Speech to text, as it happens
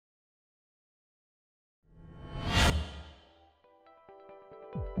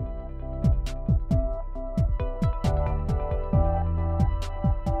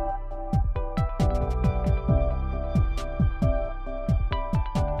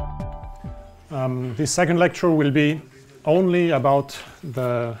This second lecture will be only about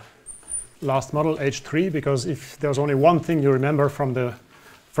the last model, H3, because if there's only one thing you remember from the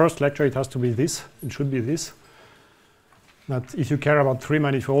first lecture, it has to be this. It should be this. That if you care about three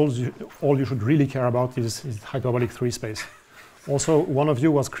manifolds, all you should really care about is hyperbolic 3 space. Also, one of you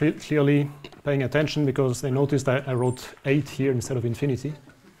was clearly paying attention because they noticed that I wrote 8 here instead of infinity,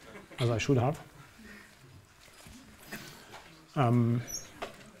 as I should have.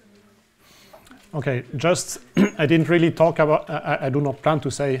 Okay, just I didn't really talk about, I do not plan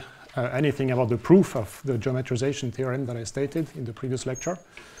to say anything about the proof of the geometrization theorem that I stated in the previous lecture.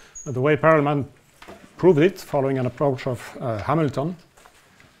 The way Perelman proved it, following an approach of Hamilton,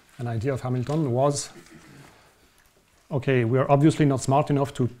 an idea of Hamilton was, okay, we are obviously not smart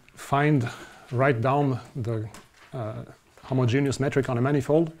enough to write down the homogeneous metric on a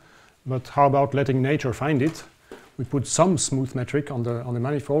manifold, but how about letting nature find it? We put some smooth metric on the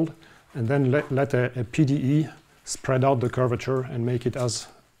manifold, and then let a PDE spread out the curvature and make it as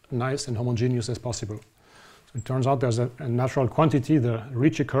nice and homogeneous as possible. So it turns out there's a natural quantity, the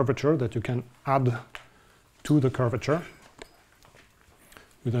Ricci curvature, that you can add to the curvature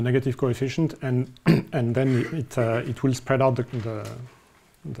with a negative coefficient, and then it will spread out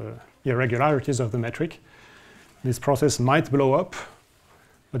the irregularities of the metric. This process might blow up,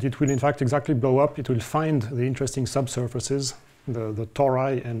 but it will in fact exactly blow up. It will find the interesting subsurfaces, the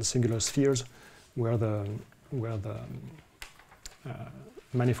tori and singular spheres, where the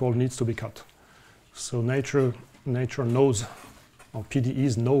manifold needs to be cut. So nature knows, or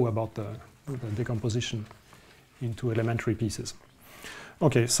PDEs know about the decomposition into elementary pieces.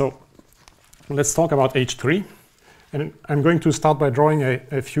 Okay, so let's talk about H3. And I'm going to start by drawing a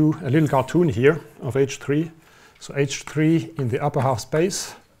little cartoon here of H3. So H3 in the upper half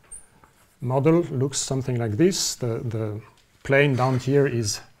space model looks something like this. The plane down here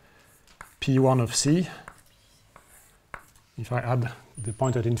is P1 of C. If I add the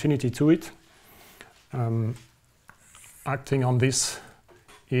point at infinity to it, acting on this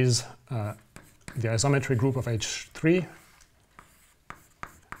is the isometric group of H3,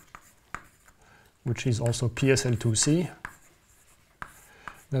 which is also PSL2C.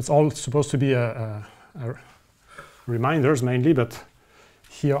 That's all supposed to be reminders mainly, but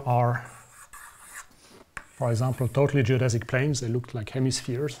here are, for example, totally geodesic planes. They look like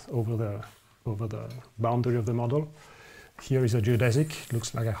hemispheres over the boundary of the model. Here is a geodesic, it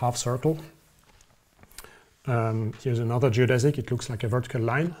looks like a half circle. Here's another geodesic, it looks like a vertical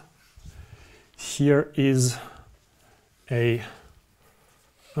line. Here is a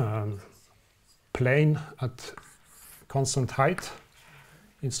plane at constant height.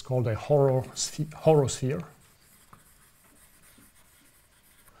 It's called a horosphere.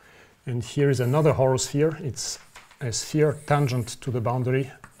 And here is another horosphere. It's a sphere tangent to the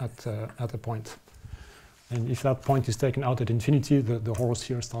boundary at a point. And if that point is taken out at infinity, the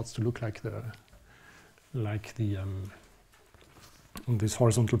horosphere starts to look like this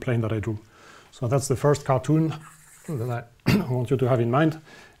horizontal plane that I drew. So that's the first cartoon that I want you to have in mind.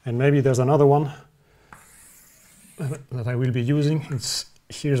 And maybe there's another one that I will be using.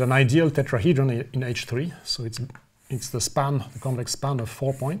 Here's an ideal tetrahedron in H3. So it's the convex span of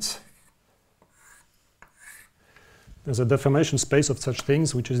 4 points. There's a deformation space of such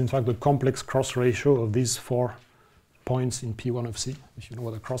things, which is in fact the complex cross ratio of these 4 points in P1 of C, if you know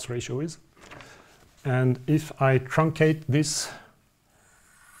what a cross ratio is. And if I truncate this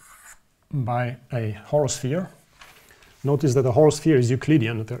by a horosphere, notice that the horosphere is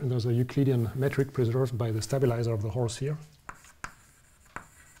Euclidean. There's a Euclidean metric preserved by the stabilizer of the horosphere.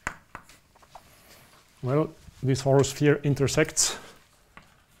 Well, this horosphere intersects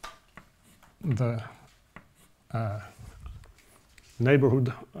the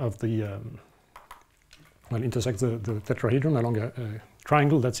neighborhood of the, intersects the tetrahedron along a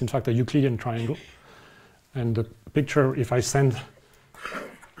triangle that's in fact a Euclidean triangle. And the picture, if I send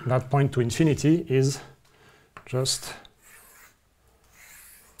that point to infinity, is just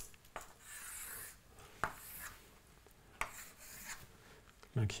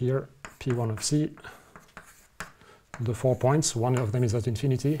like here, P1 of C, the 4 points, one of them is at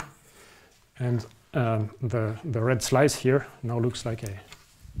infinity, and the red slice here now looks like a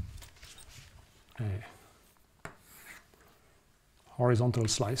horizontal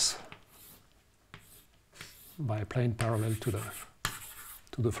slice by a plane parallel to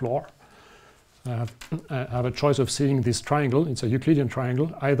the floor. I have a choice of seeing this triangle. It's a Euclidean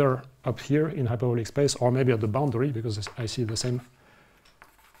triangle, either up here in hyperbolic space or maybe at the boundary, because I see the same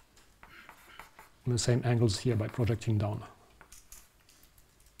angles here by projecting down.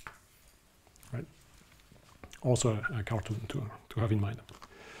 Right. Also a cartoon to have in mind.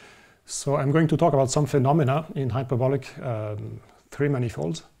 So I'm going to talk about some phenomena in hyperbolic three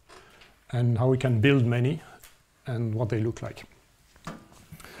manifolds and how we can build many and what they look like.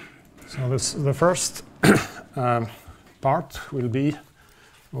 So the first part will be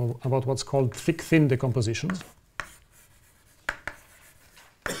about what's called thick-thin decompositions.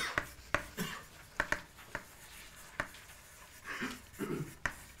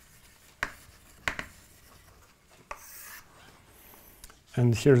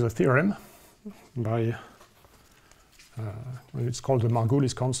 And here's a theorem by, well, it's called the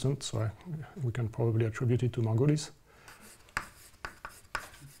Margulis constant, so we can probably attribute it to Margulis.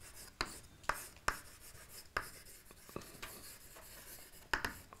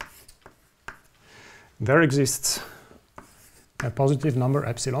 There exists a positive number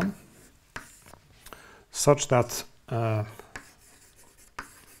epsilon such that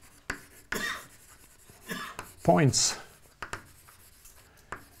points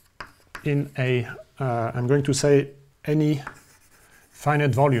in a, I'm going to say, any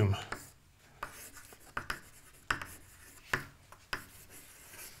finite volume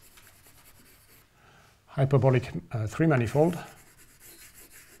hyperbolic three manifold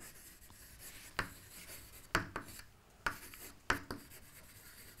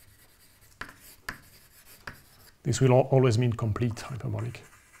this will always mean complete hyperbolic.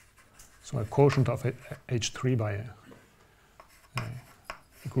 So a quotient of H3 by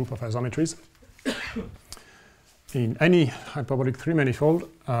a group of isometries. In any hyperbolic three manifold,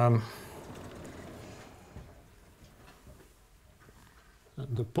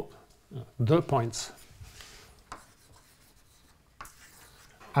 the points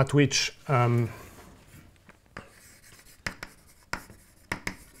at which the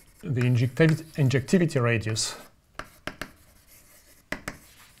injectivity radius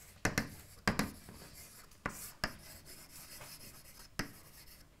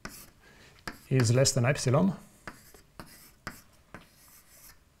is less than epsilon,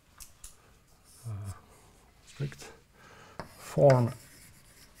 strict, form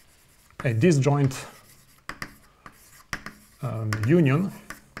a disjoint union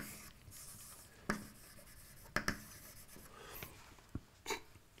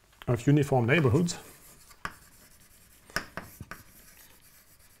of uniform neighborhoods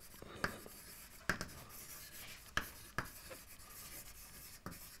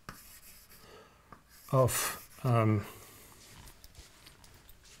of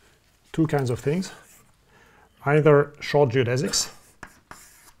two kinds of things, either short geodesics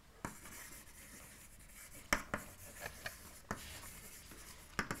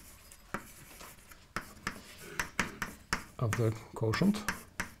of the quotient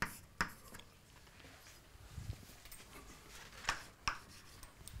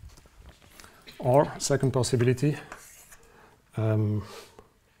or, second possibility,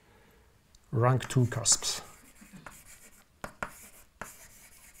 rank 2 cusps.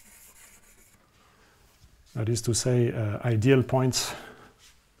 That is to say, ideal points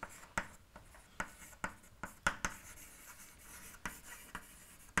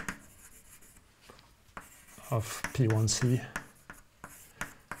of P1C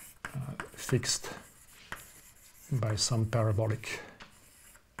fixed by some parabolic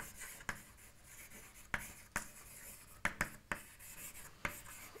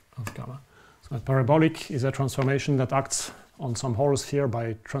of gamma. So a parabolic is a transformation that acts on some horosphere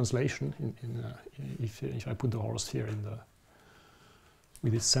by translation. If I put the horosphere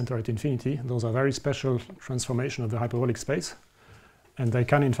with its center at infinity, those are very special transformation of the hyperbolic space, and they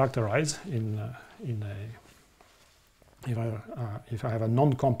can in fact arise if I have a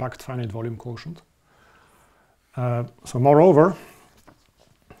non-compact finite volume quotient. So moreover,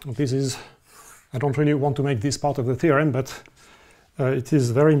 this is, I don't really want to make this part of the theorem, but it is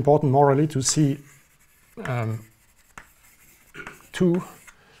very important morally to see 2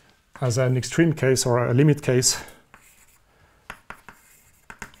 as an extreme case or a limit case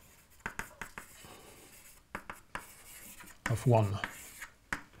of 1.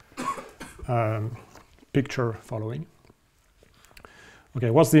 Picture following. Okay,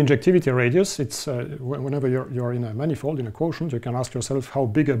 what's the injectivity radius? It's whenever you're in a manifold, in a quotient, you can ask yourself, how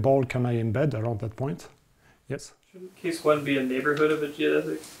big a ball can I embed around that point? Yes? Shouldn't case 1 be a neighborhood of a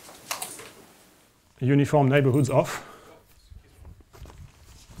geodesic? Uniform neighborhoods of.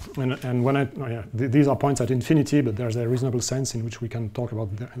 And when these are points at infinity, but there's a reasonable sense in which we can talk about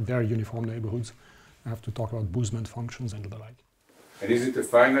their uniform neighborhoods. I have to talk about Boozman functions and the like. And is it a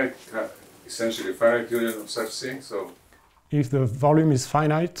finite, essentially a finite union of such things? So, if the volume is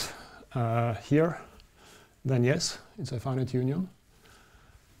finite here, then yes, it's a finite union.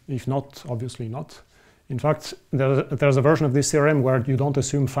 If not, obviously not. In fact, there's a version of this theorem where you don't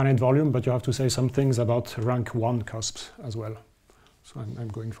assume finite volume, but you have to say some things about rank 1 cusps as well. So I'm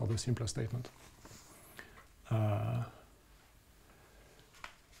going for the simpler statement.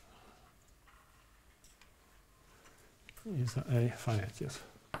 Is A finite? Yes.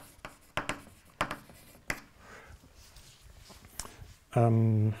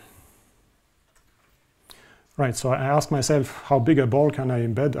 Right, so I ask myself how big a ball can I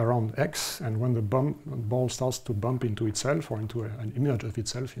embed around X, and when the ball starts to bump into itself or into an image of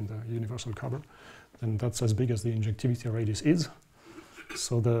itself in the universal cover, then that's as big as the injectivity radius is.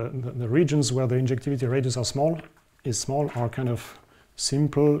 So the regions where the injectivity radius are small are kind of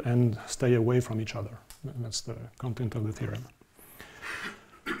simple and stay away from each other. That's the content of the theorem.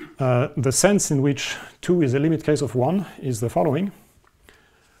 The sense in which 2 is a limit case of 1 is the following.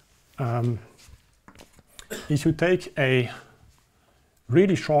 If you take a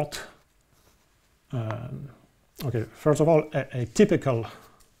really short, okay, first of all, a typical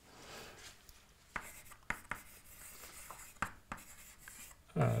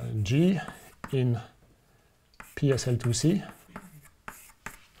G in PSL2C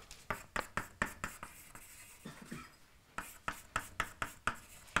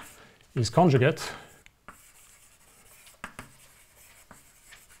is conjugate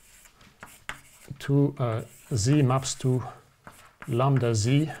to Z maps to lambda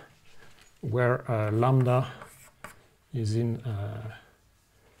Z, where lambda is in,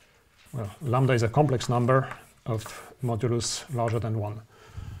 well, lambda is a complex number of modulus larger than 1.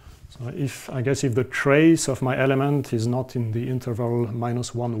 So I guess if the trace of my element is not in the interval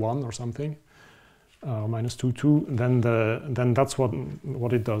 -1, 1 or something, -2, 2, then that's what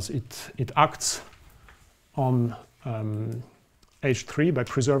it does. It acts on H3 by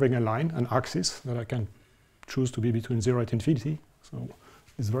preserving a line, an axis that I can choose to be between 0 and infinity. So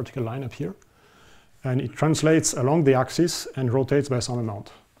this vertical line up here. And it translates along the axis and rotates by some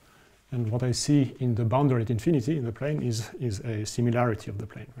amount. And what I see in the boundary at infinity in the plane is a similarity of the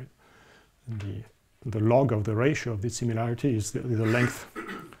plane, right? And the log of the ratio of this similarity is the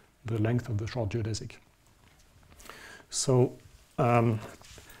length of the short geodesic. So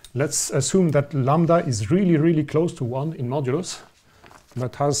let's assume that lambda is really, really close to 1 in modulus,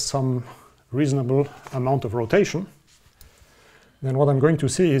 but has some reasonable amount of rotation. Then what I'm going to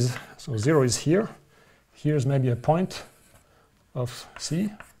see is, so 0 is here. Here's maybe a point of C.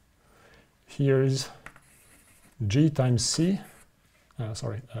 Here is G times C,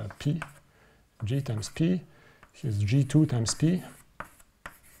 P, G times P. Here's G2 times P.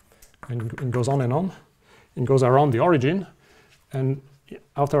 And it goes on and on. It goes around the origin. And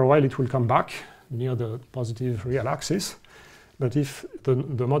after a while, it will come back near the positive real axis. But if the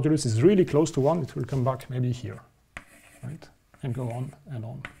modulus is really close to 1, it will come back maybe here, right? And go on and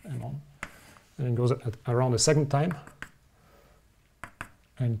on and on. And it goes around a second time.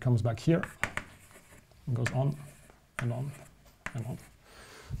 And comes back here. And goes on and on and on.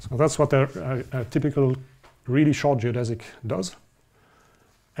 So that's what a typical really short geodesic does.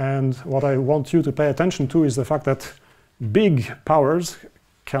 And what I want you to pay attention to is the fact that big powers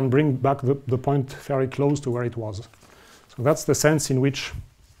can bring back the point very close to where it was. So that's the sense in which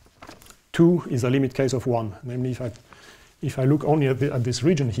 2 is a limit case of 1. Namely, if I look only at this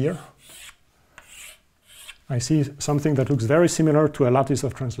region here, I see something that looks very similar to a lattice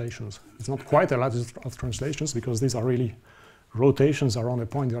of translations. It's not quite a lattice of translations because these are really rotations around a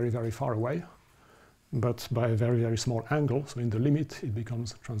point very, very far away, but by a very, very small angle. So in the limit, it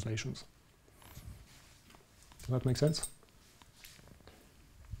becomes translations. Does that make sense?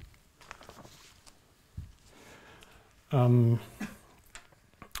 All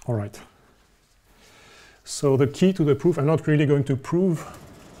right. So the key to the proof, I'm not really going to prove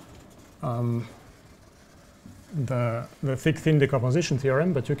the thick-thin decomposition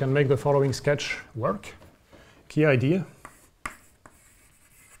theorem, but you can make the following sketch work. Key idea.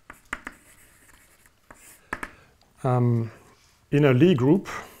 In a Lie group,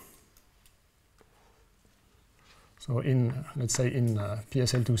 so let's say in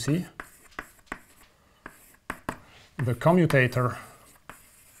PSL2C, the commutator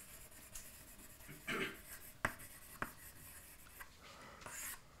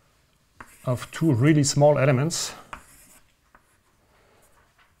of two really small elements,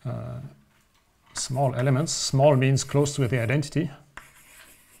 small means close to the identity,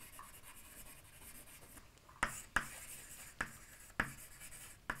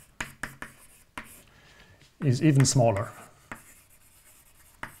 is even smaller.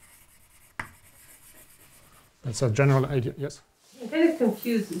 That's a general idea. Yes? I'm kind of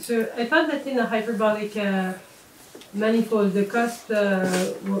confused. So I thought that in a hyperbolic manifold, the cusps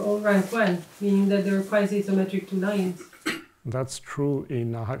were all rank 1, meaning that they're quasi-symmetric to lines. That's true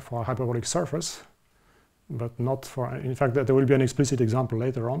for a hyperbolic surface, but not for, in fact, there will be an explicit example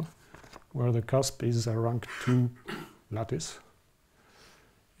later on where the cusp is a rank 2 lattice.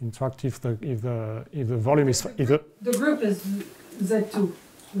 In fact, if the volume is the group is Z2.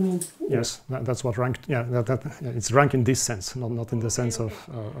 Yes, that's what rank. Yeah, it's rank in this sense, not in the sense of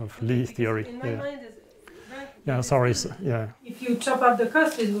Lie theory. In my mind, rank. Yeah, sorry. Yeah. If you chop up the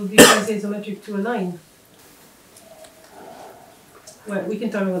cusp, it will be quasi-symmetric to a line. Well, we can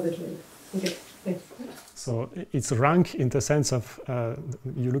talk about that later. Okay, thanks. So it's rank in the sense of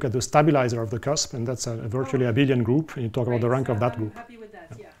you look at the stabilizer of the cusp, and that's a virtually abelian group, and you talk about the rank of that group. I'm happy with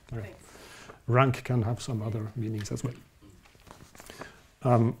that. Yeah. Okay. Thanks. Rank can have some other meanings as well.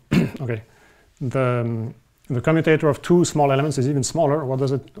 Okay, the commutator of two small elements is even smaller. What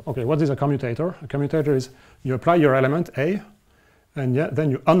does it? Okay, what is a commutator? A commutator is you apply your element A, and then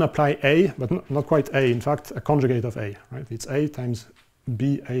you unapply A, but not quite A. In fact, a conjugate of A. Right? It's A times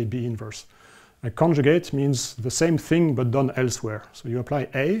B, A, B inverse. A conjugate means the same thing but done elsewhere. So you apply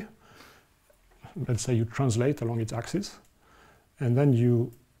A. Let's say you translate along its axis, and then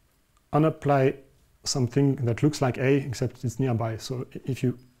you unapply something that looks like A except it's nearby. So if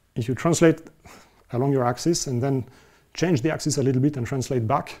you translate along your axis and then change the axis a little bit and translate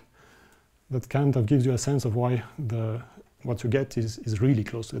back, that kind of gives you a sense of why what you get is really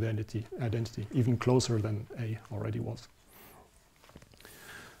close to the identity, even closer than A already was.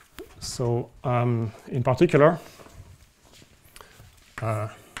 So in particular,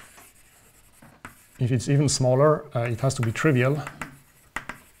 if it's even smaller, it has to be trivial.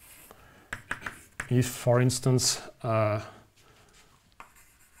 If, for instance,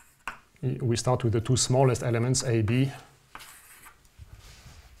 we start with the two smallest elements, A, B,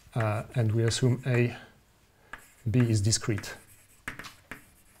 and we assume A, B is discrete.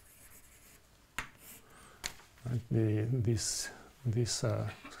 Right? This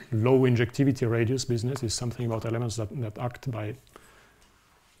low injectivity radius business is something about elements that act by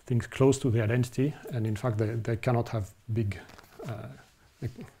things close to the identity, and in fact they cannot have big,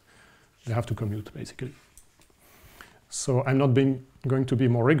 they have to commute basically. So I'm not going to be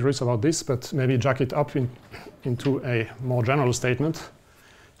more rigorous about this, but maybe jack it up into a more general statement.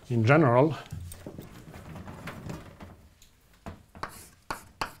 In general,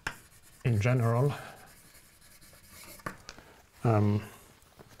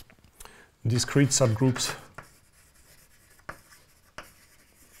 discrete subgroups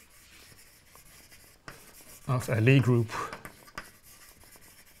of a Lie group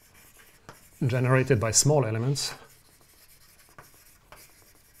generated by small elements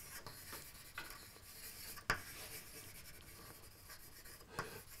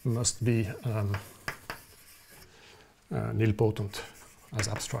must be nilpotent as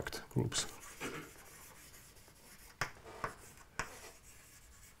abstract groups.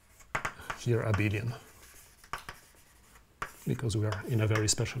 Here abelian, because we are in a very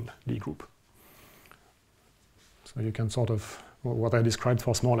special Lie group. So you can sort of, what I described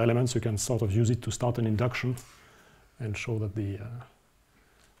for small elements, you can sort of use it to start an induction and show that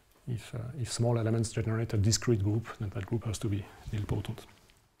if small elements generate a discrete group, then that group has to be nilpotent.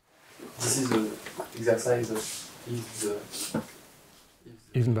 This is the exercise of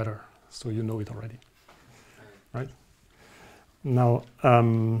even better, so you know it already, right? Now,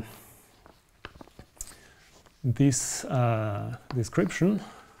 this description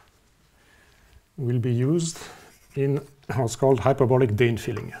will be used in what's called hyperbolic Dehn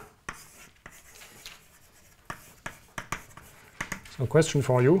filling. So, question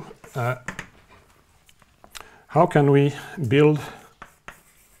for you: how can we build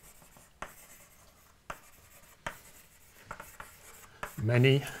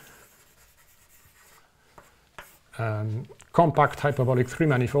many compact hyperbolic 3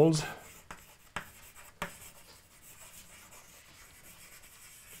 manifolds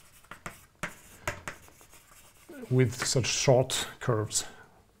with such short curves,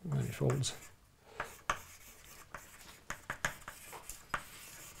 manifolds?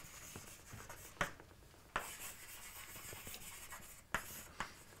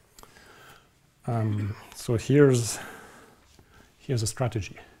 So here's a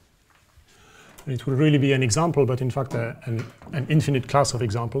strategy. It will really be an example, but in fact an infinite class of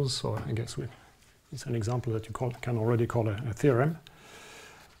examples. So I guess it's an example that you can already call a theorem.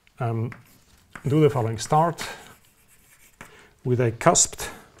 Do the following. Start with a cusped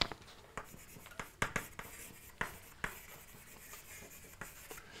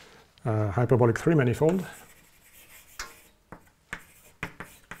hyperbolic 3 manifold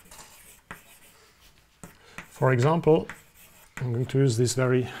For example, I'm going to use this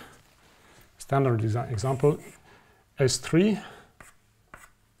very standard example, S3,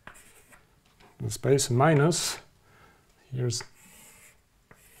 the space minus, here's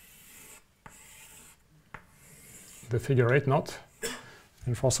the figure 8 knot.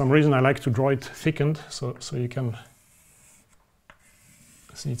 And for some reason I like to draw it thickened, so you can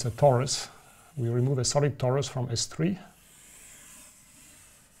see it's a torus. We remove a solid torus from S3.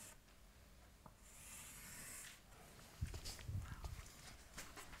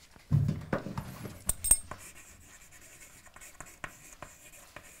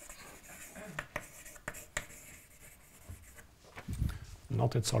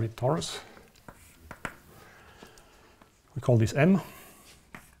 Knotted solid torus. We call this M.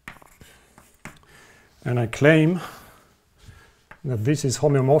 And I claim that this is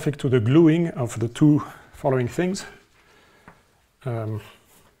homeomorphic to the gluing of the two following things.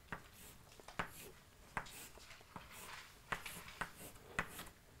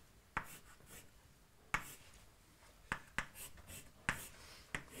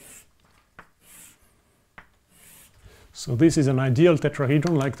 So this is an ideal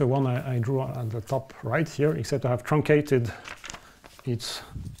tetrahedron like the one I drew at the top right here, except I have truncated its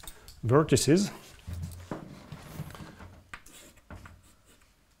vertices.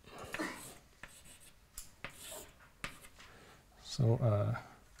 So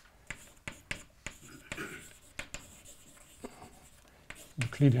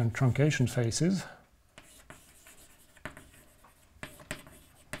Euclidean truncation faces.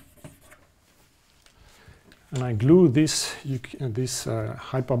 And I glue this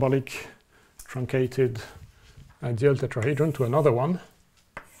hyperbolic truncated ideal tetrahedron to another one.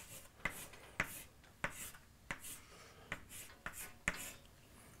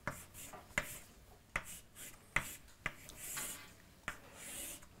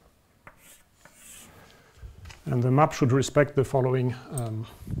 And the map should respect the following,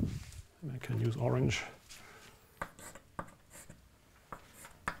 I can use orange.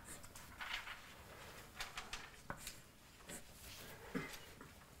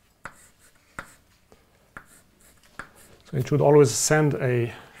 So it should always send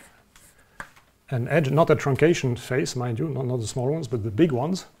an edge, not a truncation face, mind you, not the small ones, but the big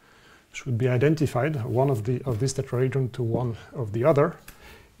ones should be identified, one of this tetrahedron to one of the other,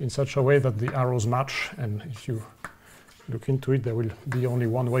 in such a way that the arrows match. And if you look into it, there will be only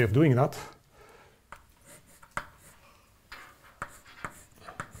one way of doing that.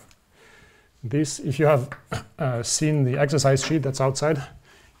 This, if you have seen the exercise sheet that's outside,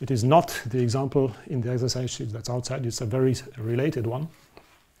 it is not the example in the exercise sheet that's outside. It's a very related one.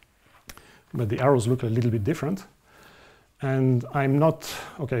 But the arrows look a little bit different. And I'm not,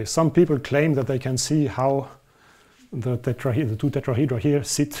 okay, some people claim that they can see how the two tetrahedra here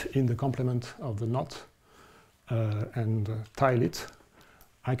sit in the complement of the knot and tile it.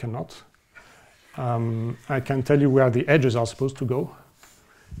 I cannot. I can tell you where the edges are supposed to go.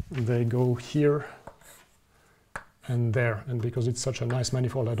 They go here and there, and because it's such a nice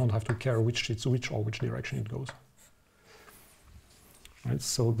manifold, I don't have to care which it's which or which direction it goes. Right,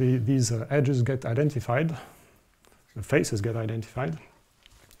 so these edges get identified, the faces get identified.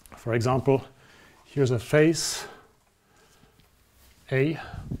 For example, here's a face A,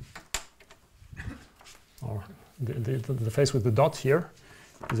 or the face with the dot here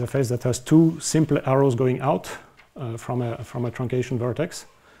is a face that has two simple arrows going out from a truncation vertex,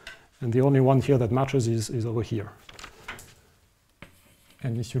 and the only one here that matches is over here.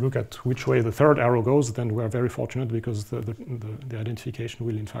 And if you look at which way the third arrow goes, then we're very fortunate, because the identification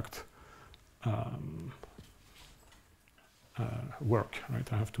will in fact work.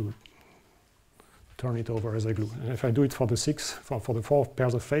 Right? I have to turn it over as I glue. And if I do it for the for the 4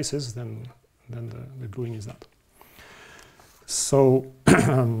 pairs of faces, then the gluing is that. So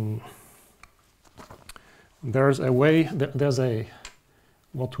there's a way, there's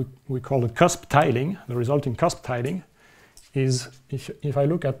what we call the cusp tiling. The resulting cusp tiling is if I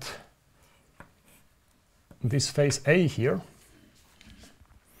look at this face A here,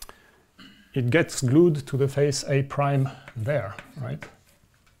 it gets glued to the face A prime there, right?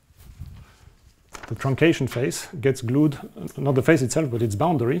 The truncation face gets glued, not the face itself, but its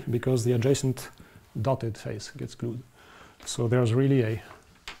boundary, because the adjacent dotted face gets glued. So there's really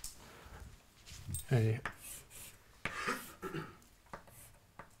a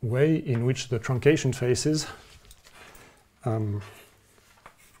way in which the truncation faces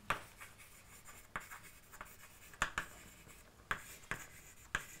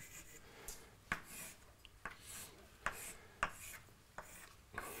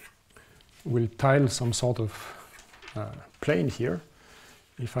will tile some sort of plane here.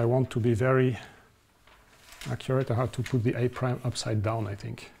 If I want to be very accurate, I have to put the A prime upside down, I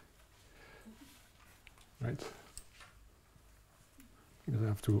think. Right? Because I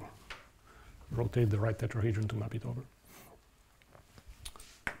have to rotate the right tetrahedron to map it over.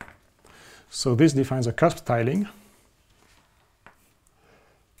 So this defines a cusp tiling.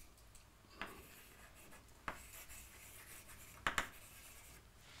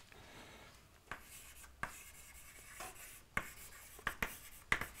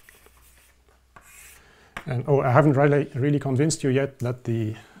 And oh, I haven't really convinced you yet that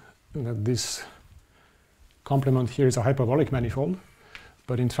this complement here is a hyperbolic manifold,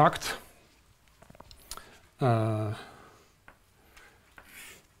 but in fact, a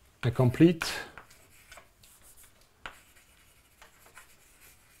complete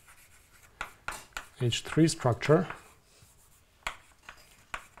H3 structure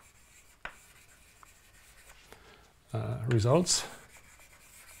results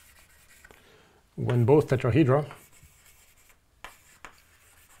when both tetrahedra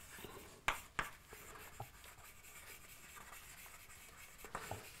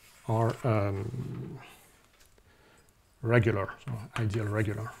are regular, so ideal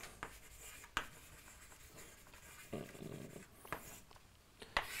regular.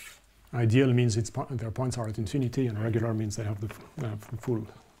 Ideal means their points are at infinity, and regular means they have the full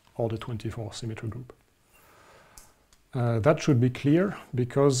order 24 symmetry group. That should be clear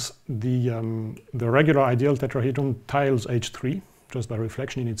because the regular ideal tetrahedron tiles H3 just by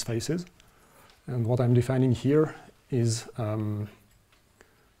reflection in its faces, and what I'm defining here is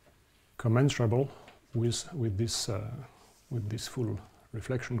commensurable with this full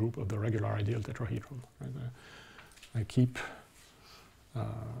reflection group of the regular ideal tetrahedron. Right? I keep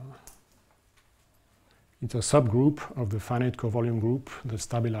it's a subgroup of the finite covolume group that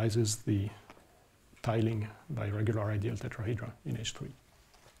stabilizes the tiling by regular ideal tetrahedra in H3.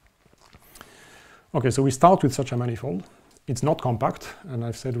 Okay, so we start with such a manifold. It's not compact, and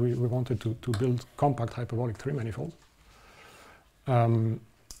I've said we wanted to build compact hyperbolic 3 manifolds.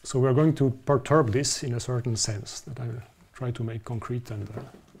 So we're going to perturb this in a certain sense that I will try to make concrete and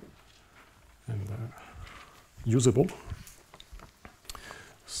usable.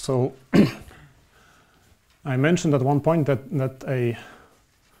 So I mentioned at one point that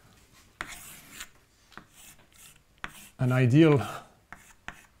an ideal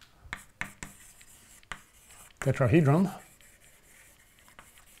tetrahedron,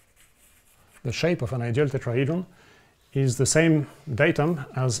 the shape of an ideal tetrahedron, is the same datum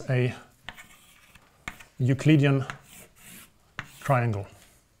as a Euclidean triangle.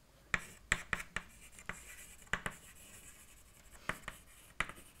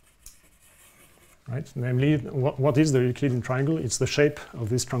 Right? Namely, what is the Euclidean triangle? It's the shape of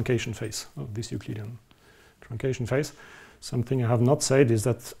this truncation face, of this Euclidean truncation face. Something I have not said is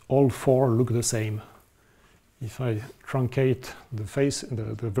that all four look the same. If I truncate the face,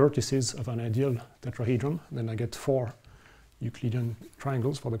 the vertices of an ideal tetrahedron, then I get 4 Euclidean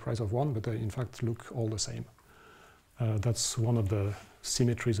triangles for the price of 1, but they in fact look all the same. That's one of the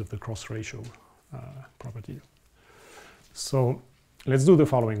symmetries of the cross ratio property. So let's do the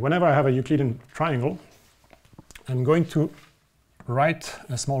following. Whenever I have a Euclidean triangle, I'm going to write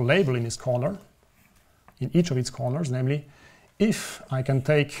a small label in its corner, in each of its corners, namely, if I can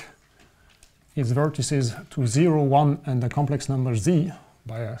take its vertices to 0, 1, and the complex number z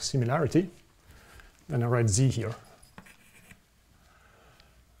by a similarity, then I write z here.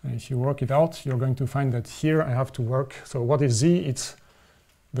 And if you work it out, you're going to find that here I have to work. So what is z? It's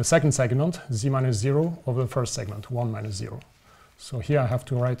the second segment, z minus 0, over the first segment, 1 minus 0. So here I have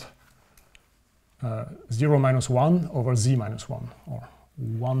to write 0 minus 1 over z minus 1, or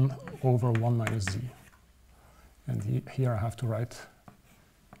 1 over 1 minus z. And here I have to write,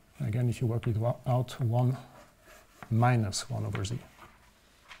 again, if you work it out, 1 minus 1 over z. You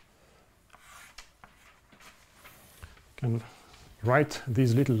can write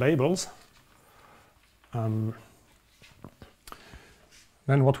these little labels. Then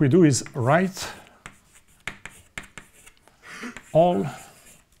what we do is write all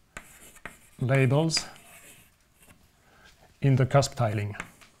labels in the cusp tiling,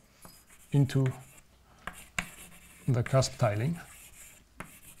 into the cusp tiling.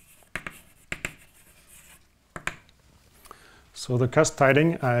 So the cusp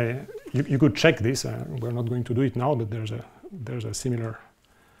tiling, you could check this. We're not going to do it now, but there's a similar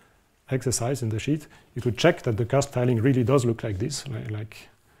exercise in the sheet. You could check that the cusp tiling really does look like this, like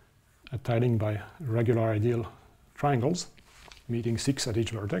a tiling by regular ideal triangles, meeting 6 at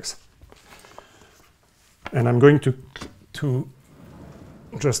each vertex. And I'm going to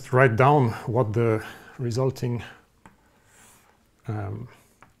just write down what the resulting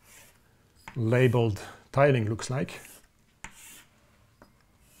labeled tiling looks like.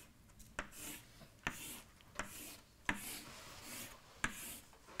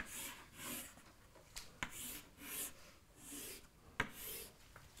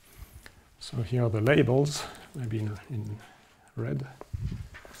 So here are the labels, maybe in red.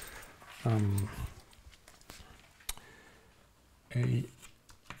 A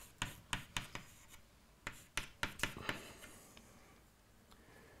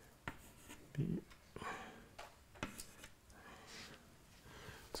B.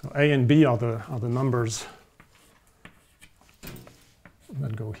 So A and B are the numbers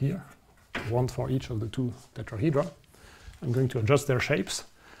that go here, one for each of the two tetrahedra. I'm going to adjust their shapes.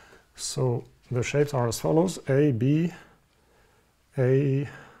 So the shapes are as follows: A, B, A,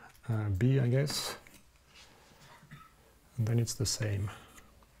 B, I guess. And then it's the same.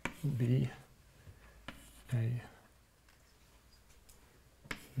 B, A,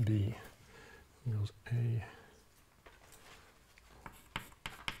 B. It goes A,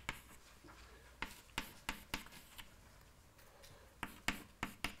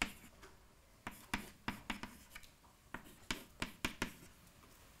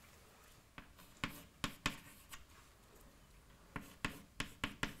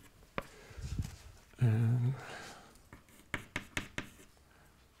 and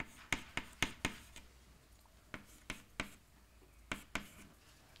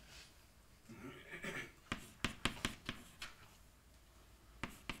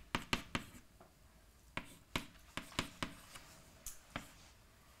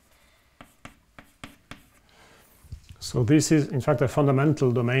so this is, in fact, a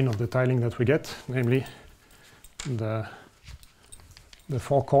fundamental domain of the tiling that we get, namely the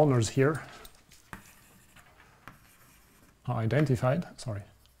four corners here are identified. Sorry,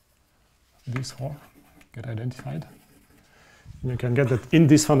 these four get identified. And you can get that in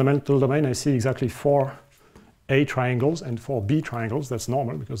this fundamental domain, I see exactly 4 A triangles and 4 B triangles. That's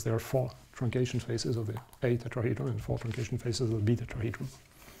normal because there are 4 truncation faces of the A tetrahedron and 4 truncation faces of the B tetrahedron.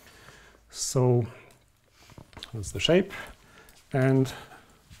 So that's the shape. And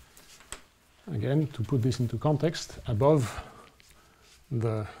again, to put this into context, above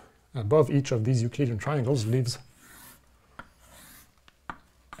each of these Euclidean triangles lives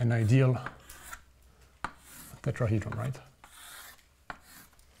an ideal tetrahedron, right?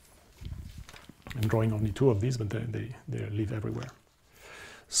 I'm drawing only 2 of these, but they live everywhere.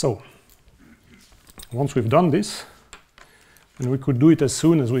 So once we've done this, and we could do it as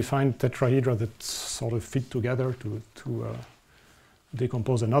soon as we find tetrahedra that sort of fit together to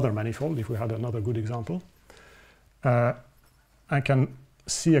decompose another manifold, if we had another good example, I can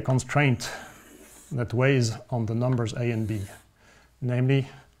see a constraint that weighs on the numbers A and B. Namely,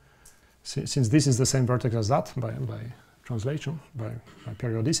 since this is the same vertex as that by translation, by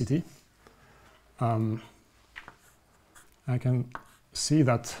periodicity, I can see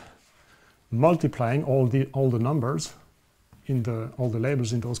that multiplying all the numbers in all the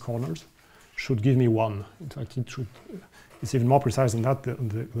labels in those corners should give me 1. In fact, it's even more precise than that.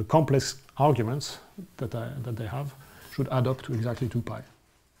 The complex arguments that they have should add up to exactly 2 pi.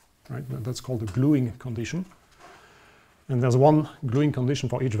 Right? That's called the gluing condition. And there's one gluing condition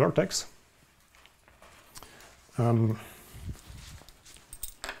for each vertex.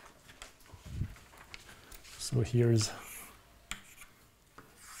 So here's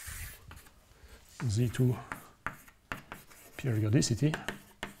Z2 periodicity.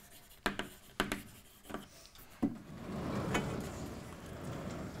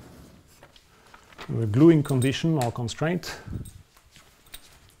 The gluing condition or constraint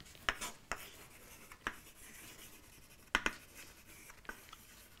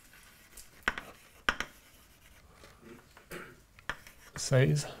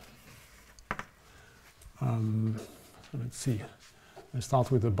says, let's see, I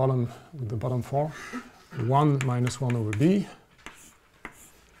start with the bottom 4, 1 minus 1 over B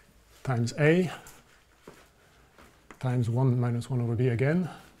times A times 1 minus 1 over B again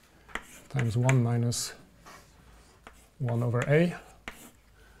times 1 minus 1 over A,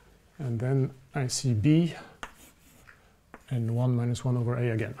 and then I see B and 1 minus 1 over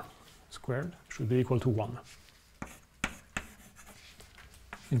A again squared should be equal to 1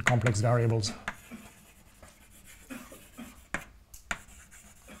 in complex variables.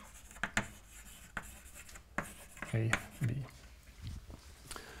 A, B.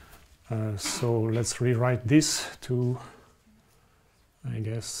 So let's rewrite this to, I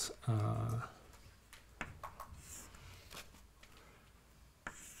guess,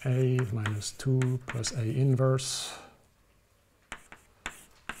 A minus 2 plus A inverse,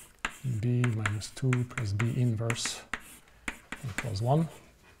 B minus 2 plus B inverse equals 1.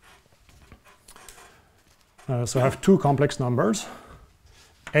 So I have two complex numbers,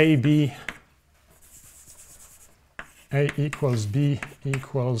 a equals b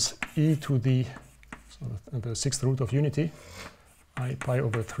equals e to the, so the sixth root of unity, I pi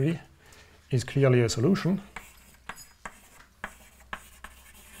over 3, is clearly a solution.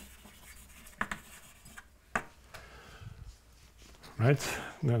 Right?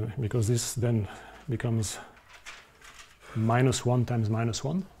 Because this then becomes -1 times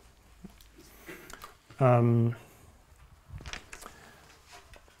 -1.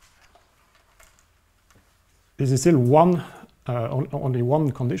 This is still only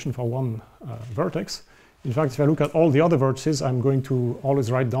one condition for one vertex. In fact, if I look at all the other vertices, I'm going to always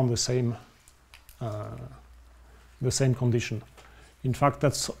write down the same condition. In fact,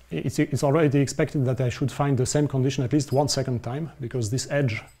 it's already expected that I should find the same condition at least one second time, because this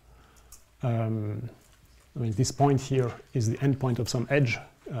edge, this point here is the endpoint of some edge,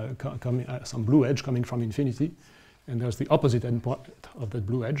 some blue edge coming from infinity, and there's the opposite endpoint of that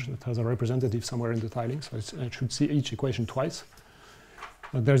blue edge that has a representative somewhere in the tiling. So I should see each equation twice.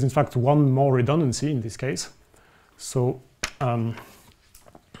 But there's in fact one more redundancy in this case. So other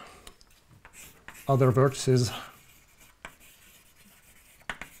vertices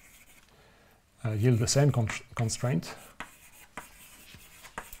yield the same constraint.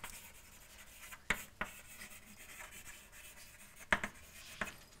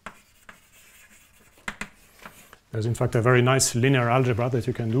 There's in fact a very nice linear algebra that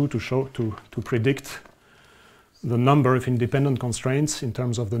you can do to predict the number of independent constraints in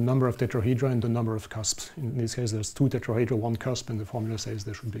terms of the number of tetrahedra and the number of cusps. In this case, there's 2 tetrahedra, 1 cusp, and the formula says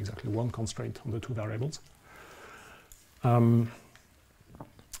there should be exactly 1 constraint on the 2 variables.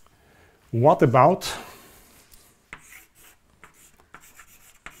 What about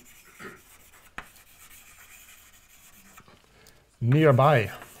nearby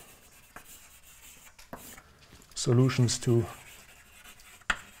solutions to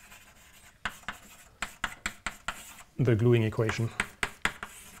the gluing equation?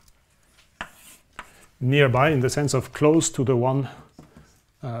 Nearby in the sense of close to the one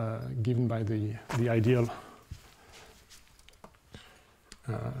given by the ideal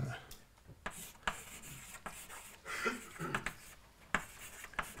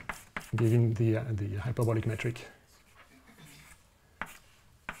giving the hyperbolic metric.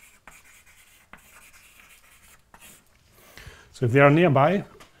 So if they are nearby,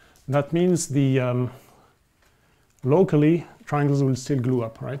 that means the locally triangles will still glue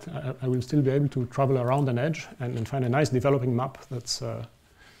up, right? I will still be able to travel around an edge and find a nice developing map that's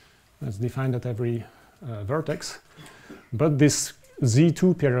defined at every vertex. But this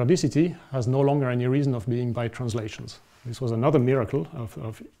Z2 periodicity has no longer any reason of being by translations. This was another miracle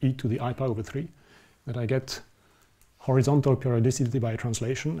of e to the I pi over 3, that I get horizontal periodicity by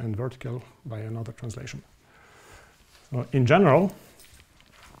translation and vertical by another translation. So in general,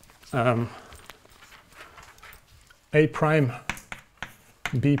 A prime,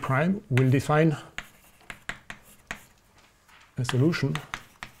 B prime will define a solution,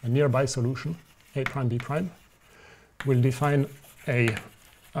 a nearby solution, A prime, B prime, will define a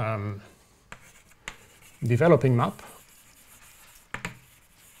developing map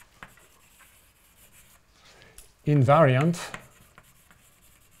invariant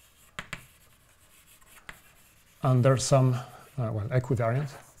under some, equivariant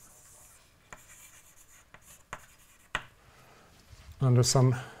under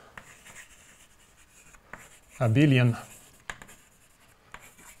some abelian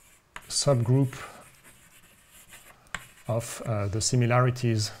subgroup of the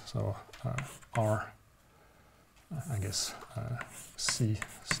similarities, so R, I guess, C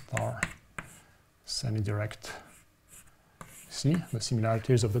star semi-direct C, the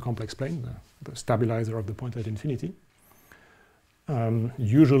similarities of the complex plane, the stabilizer of the point at infinity,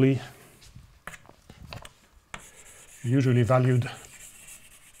 usually valued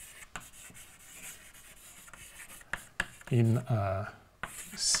in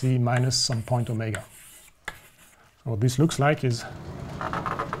C minus some point omega. So what this looks like is,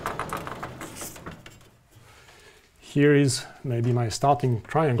 here is maybe my starting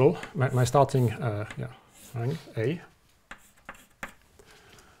triangle, my starting triangle A.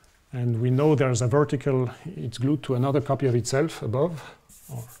 And we know there's a vertical, it's glued to another copy of itself above,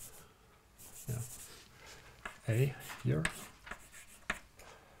 or A here.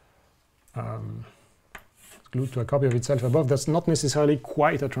 It's glued to a copy of itself above. That's not necessarily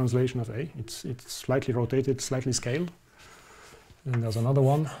quite a translation of A. It's slightly rotated, slightly scaled. And there's another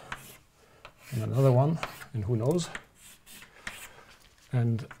one, and who knows.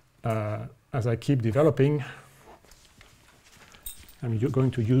 And as I keep developing, I'm going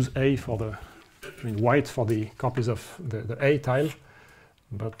to use A for the I mean white for the copies of the A tile,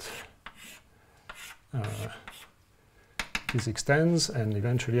 but this extends, and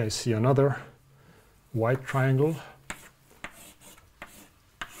eventually I see another white triangle.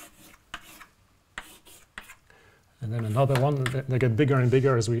 And then another one. They get bigger and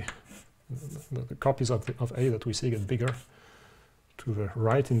bigger as we, the copies of A that we see get bigger to the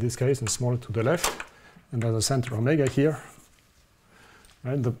right in this case and smaller to the left. And there's a center omega here.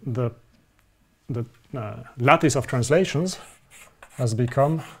 Right? The lattice of translations has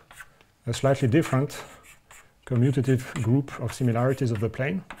become a slightly different commutative group of similarities of the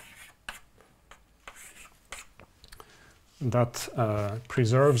plane that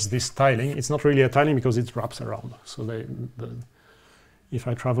preserves this tiling. It's not really a tiling because it wraps around. So if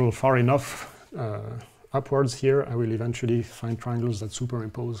I travel far enough upwards here, I will eventually find triangles that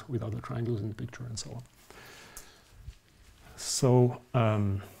superimpose with other triangles in the picture and so on. So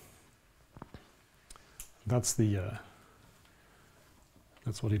that's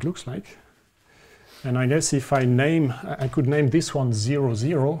what it looks like. And I guess if I could name this one 0,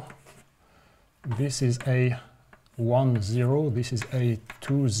 0. This is a 1, 0. This is a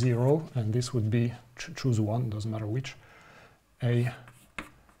 2, 0. And this would be, choose one, doesn't matter which. A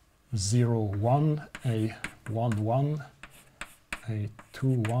 0, 1, a 1, 1, a 2,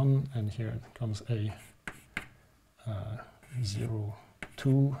 1, and here comes a 0,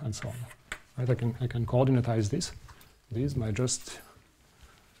 2, and so on. Right? I can coordinatize these by just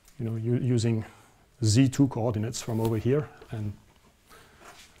using z2 coordinates from over here and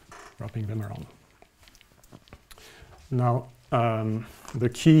wrapping them around. Now the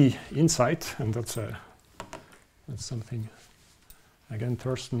key insight, and that's something again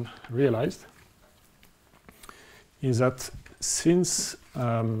Thurston realized, is that since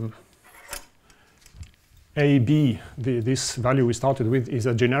AB, this value we started with, is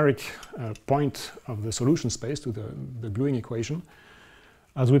a generic point of the solution space to the gluing equation,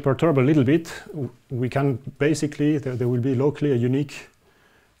 as we perturb a little bit, we can basically, there will be locally a unique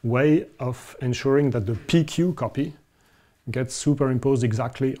way of ensuring that the PQ copy gets superimposed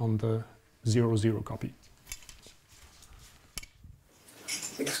exactly on the 0, 0 copy.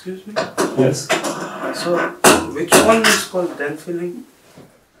 Excuse me? Yes? So, which one is called den filling?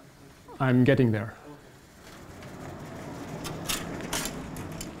 I'm getting there.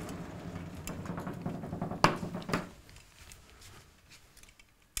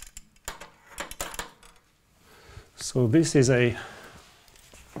 So this is a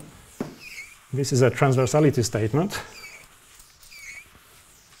transversality statement.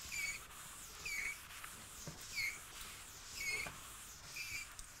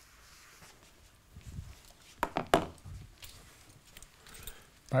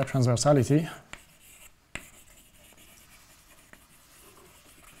 By transversality,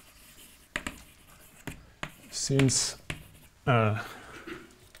 since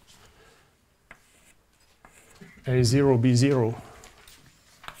A0, B0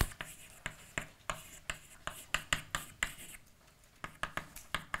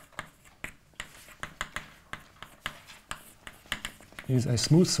 is a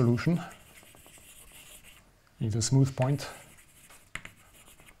smooth solution, is a smooth point.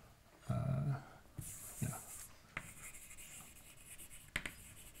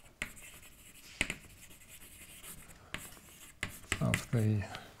 Of the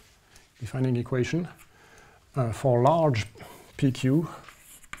defining equation. For large PQ,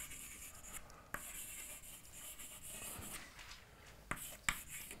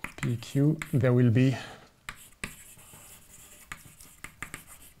 there will be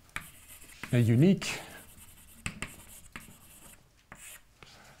a unique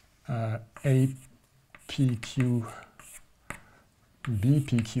APQ,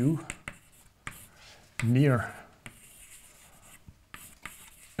 BPQ near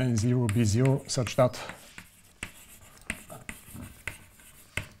N0, B0 such that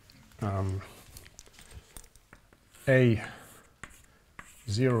A0,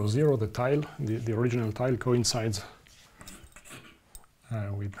 0, the tile, the original tile coincides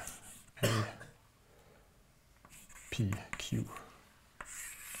with A PQ.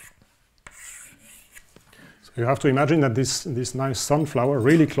 So you have to imagine that this nice sunflower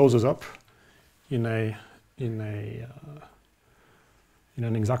really closes up in an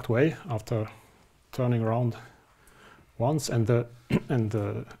exact way after turning around once, and the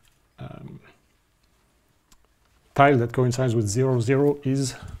tile that coincides with 0, 0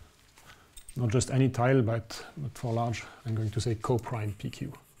 is not just any tile, but for large, I'm going to say coprime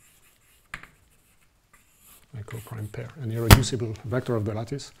PQ. A coprime pair, an irreducible vector of the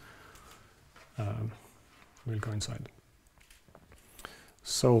lattice will coincide.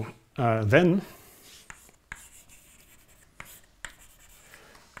 So then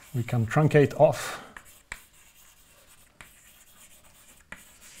we can truncate off.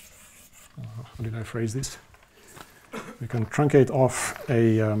 How did I phrase this? We can truncate off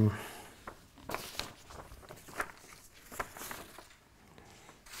a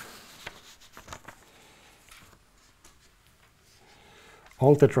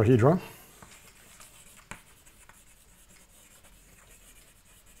all tetrahedra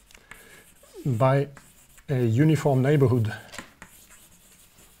by a uniform neighborhood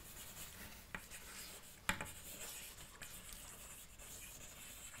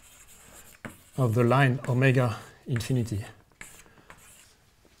of the line omega infinity,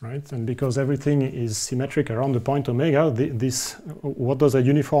 right? And because everything is symmetric around the point omega, what does a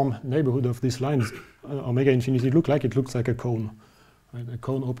uniform neighborhood of this line omega infinity look like? It looks like a cone, right? A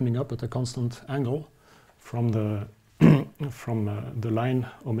cone opening up at a constant angle from the the line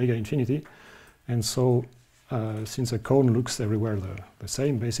omega infinity. And so since a cone looks everywhere the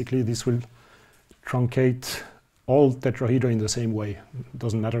same, basically this will truncate all tetrahedra in the same way. It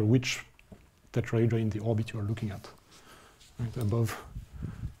doesn't matter which tetrahedra in the orbit you are looking at. Right?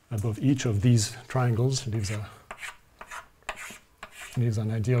 Above each of these triangles lives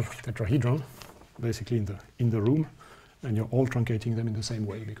an ideal tetrahedron, basically in the room, and you're all truncating them in the same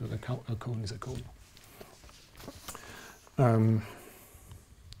way because a cone is a cone.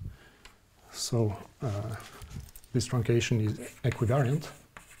 So this truncation is equivariant.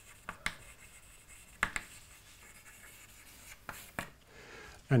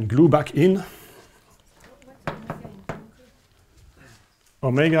 And glue back in.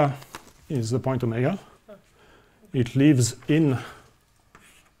 Omega is the point omega. It lives in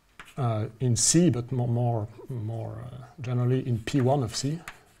C, but more generally in P1 of C.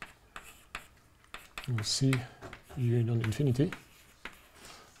 In C union infinity.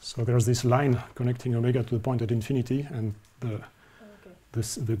 So there's this line connecting omega to the point at infinity, and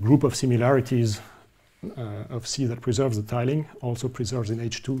the group of similarities of C that preserves the tiling also preserves in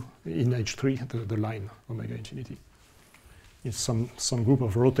H3 the line omega infinity. It's some group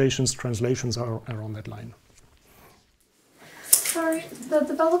of rotations, translations are on that line. Sorry, the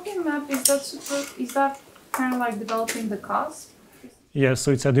developing map, is that kind of like developing the cosp? Yes,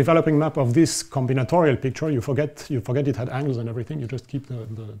 so it's a developing map of this combinatorial picture. You forget it had angles and everything. You just keep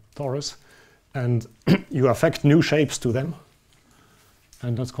the torus, and you affect new shapes to them,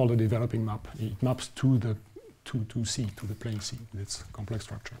 and that's called a developing map. It maps to C, to the plane C, with its complex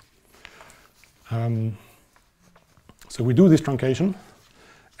structure. So we do this truncation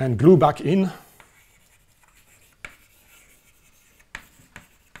and glue back in.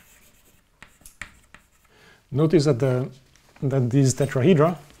 Notice that these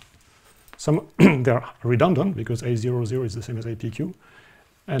tetrahedra, they're redundant because A00 is the same as APQ,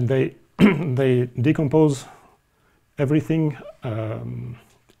 and they decompose everything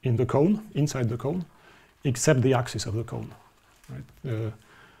in the cone, inside the cone, except the axis of the cone. Right?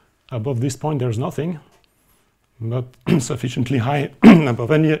 Above this point, there's nothing, but sufficiently high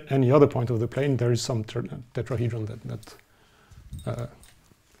above any other point of the plane, there is some tetrahedron that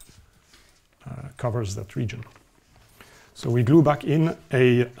covers that region. So we glue back in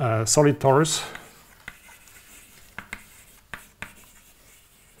a solid torus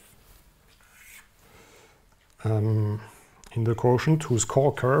in the quotient whose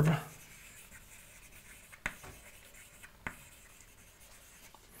core curve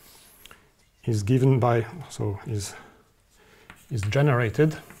is given by, is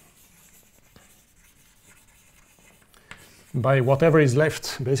generated by whatever is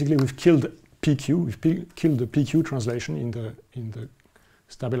left. Basically, we've killed PQ, we've killed the PQ translation in the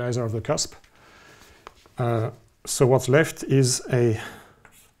stabilizer of the cusp. So what's left is a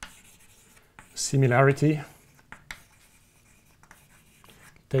similarity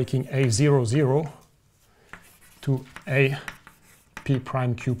taking A00 to A P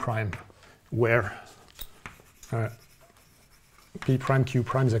prime Q prime, where P prime Q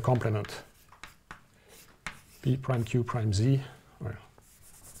prime is a complement. P prime Q prime Z, or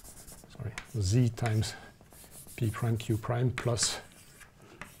sorry, Z times P prime Q prime plus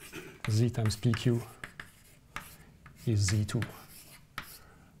Z times PQ is Z2.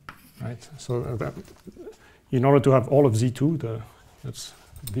 Right? So that in order to have all of Z2, that's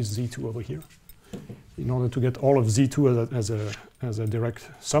this Z2 over here. In order to get all of Z2 as a direct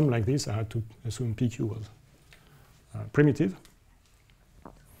sum like this, I had to assume PQ was primitive.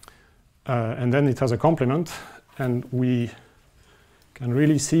 And then it has a complement, and we can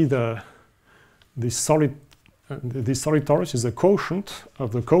really see this solid torus is the quotient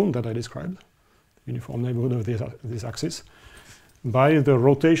of the cone that I described, the uniform neighborhood of this axis. by the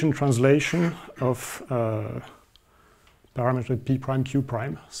rotation translation of parameter p prime q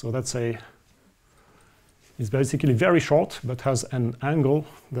prime. So that's it's basically very short, but has an angle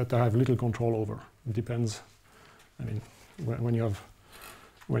that I have little control over. It depends. I mean, when you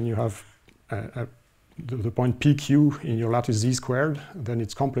have the point pq in your lattice z squared, then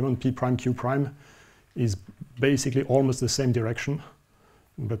its complement p prime q prime is basically almost the same direction,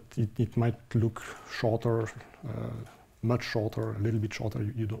 but it might look shorter, much shorter, a little bit shorter.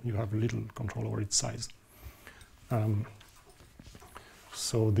 You have little control over its size.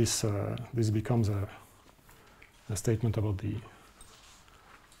 So this becomes a statement about the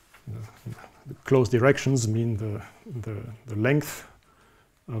close directions mean the length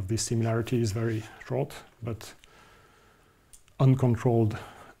of this similarity is very short, but uncontrolled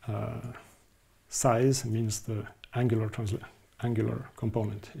size means the angular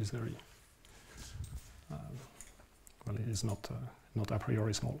component is very well, it is not a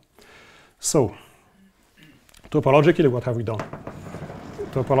priori small. So topologically, what have we done?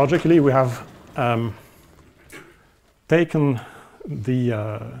 Topologically, we have taken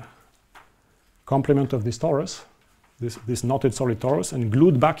the complement of this torus, this knotted solid torus, and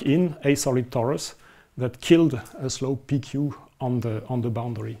glued back in a solid torus that killed a slope pq on the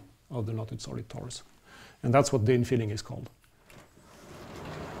boundary of the knotted solid torus. And that's what the infilling is called.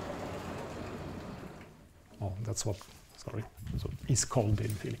 Oh, that's what, sorry, so is called the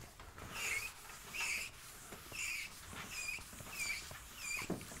infilling.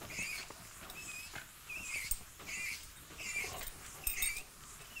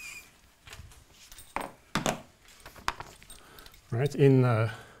 Right, in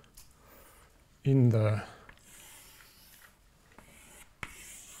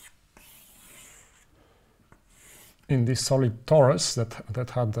this solid torus that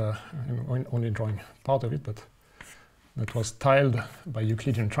had I'm only drawing part of it, but that was tiled by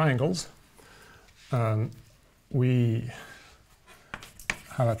Euclidean triangles, we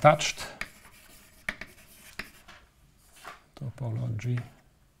have attached topology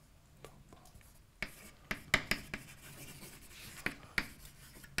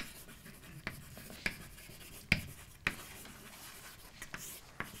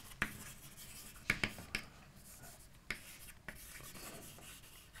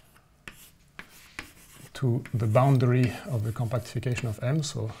to the boundary of the compactification of M,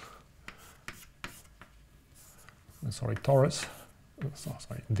 so sorry, torus,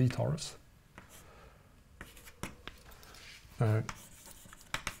 sorry, the torus,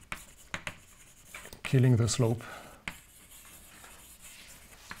 killing the slope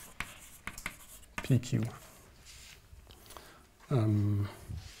PQ.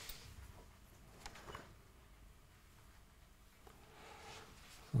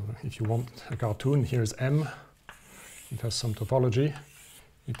 If you want a cartoon, here's M. It has some topology.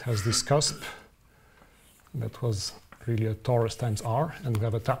 It has this cusp that was really a torus times R, and we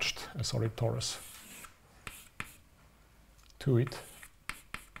have attached a solid torus to it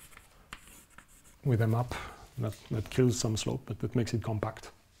with a map that kills some slope, but that makes it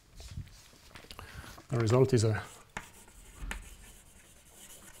compact. The result is a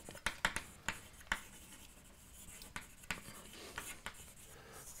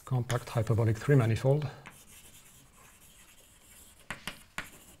compact hyperbolic 3-manifold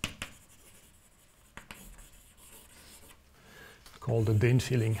called the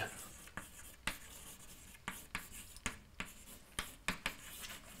infilling.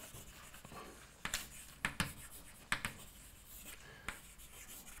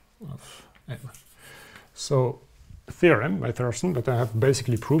 Of M. So theorem by Thurston, but I have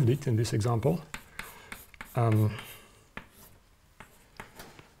basically proved it in this example.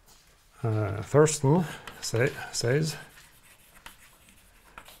 Thurston says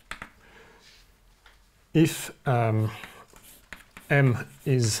if M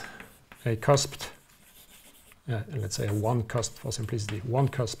is a cusped, let's say a one cusped for simplicity, one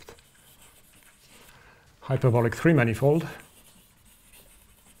cusped hyperbolic 3-manifold,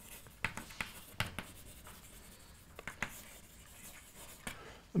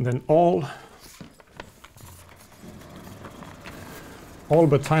 then all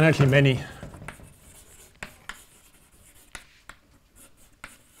but finitely many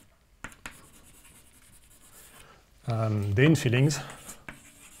the infillings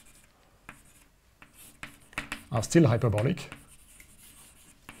are still hyperbolic,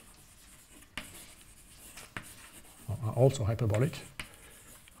 are also hyperbolic,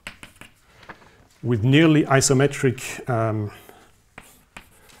 with nearly isometric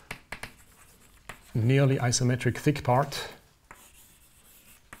thick part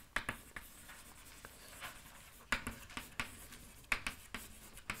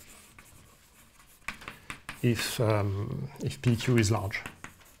if PQ is large.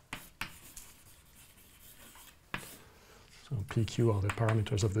 So PQ are the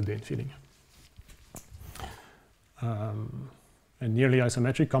parameters of the Dehn filling. And nearly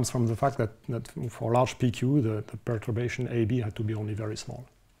isometric comes from the fact that for large PQ, the perturbation AB had to be only very small.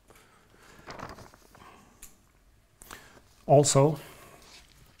 Also,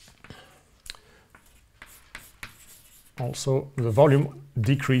 the volume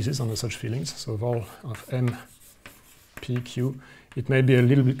decreases under such fillings. So vol of M PQ, it may be a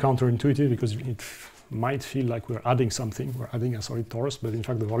little bit counterintuitive because it might feel like we're adding something. We're adding a solid torus, but in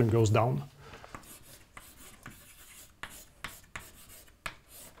fact the volume goes down.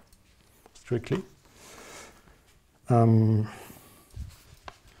 Strictly. So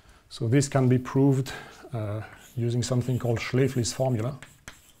this can be proved using something called Schläfli's formula.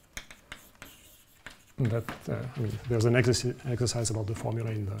 That I mean, there's an exercise about the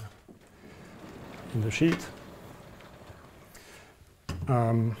formula in the sheet.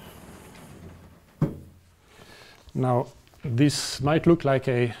 Now, this might look like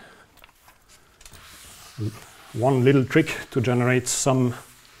one little trick to generate some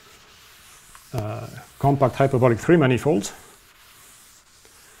compact hyperbolic 3 manifolds,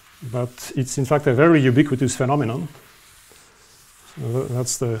 but it's in fact a very ubiquitous phenomenon. So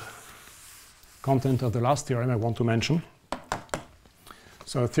that's the content of the last theorem I want to mention.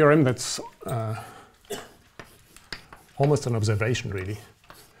 So a theorem that's almost an observation, really,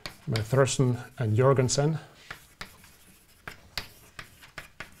 by Thurston and Jorgensen.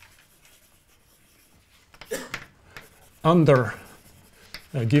 Under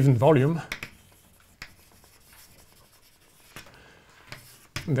a given volume,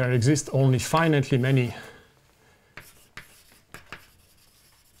 there exist only finitely many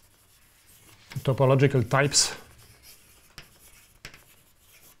topological types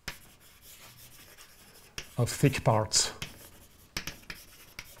of thick parts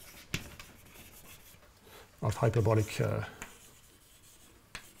of hyperbolic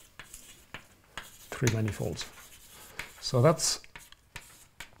 3 manifolds. So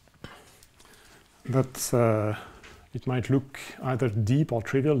it might look either deep or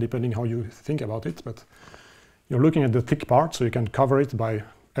trivial depending how you think about it, but you're looking at the thick part, so you can cover it by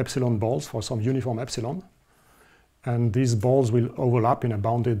epsilon balls for some uniform epsilon, and these balls will overlap in a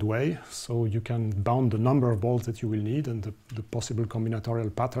bounded way, so you can bound the number of balls that you will need and the possible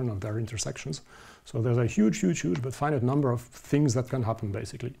combinatorial pattern of their intersections. So there's a huge but finite number of things that can happen,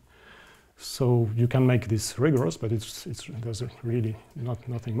 basically. So you can make this rigorous, but there's really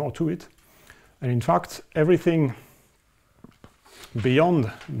nothing more to it. And in fact, everything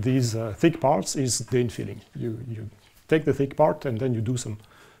beyond these thick parts is Dehn filling. You take the thick part and then you do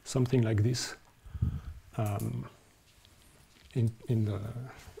something like this in the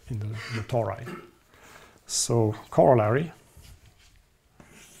tori. So corollary,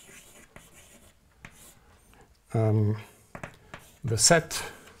 the set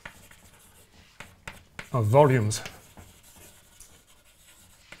of volumes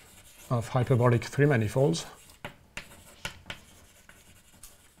of hyperbolic 3 manifolds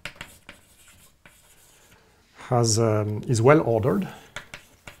is well ordered,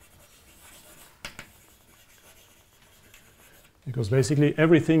 because basically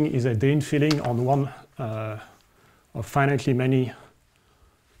everything is a Dehn filling on one of finitely many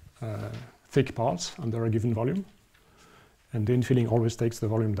thick parts under a given volume, and Dehn filling always takes the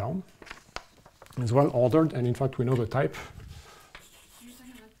volume down. It's well ordered, and in fact we know the type. You're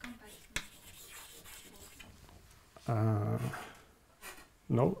talking about compact.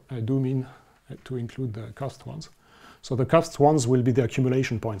 No, I do mean to include the cusp ones. So the cusp ones will be the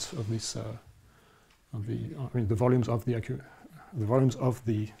accumulation points of this, the volumes of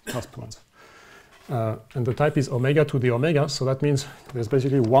the cusp ones. And the type is omega to the omega, so that means there's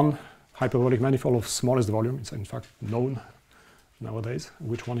basically one hyperbolic manifold of smallest volume. It's in fact known nowadays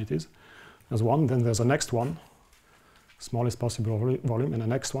which one it is. There's one, then there's a next one, smallest possible volume, and the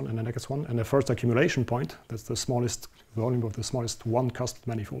next one, and the next one, and the first accumulation point, that's the smallest volume of the smallest one cusp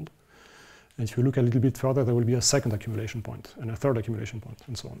manifold. And if you look a little bit further, there will be a second accumulation point, and a third accumulation point,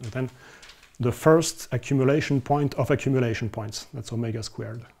 and so on. And then the first accumulation point of accumulation points, that's omega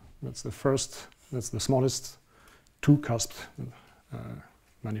squared. That's the smallest two cusp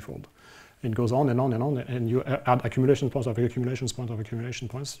manifold. It goes on and on and on, and you add accumulation points of accumulation points of accumulation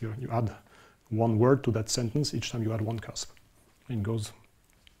points. You add one word to that sentence each time you add one cusp. And it goes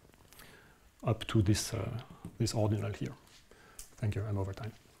up to this ordinal here. Thank you, I'm over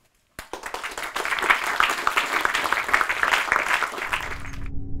time.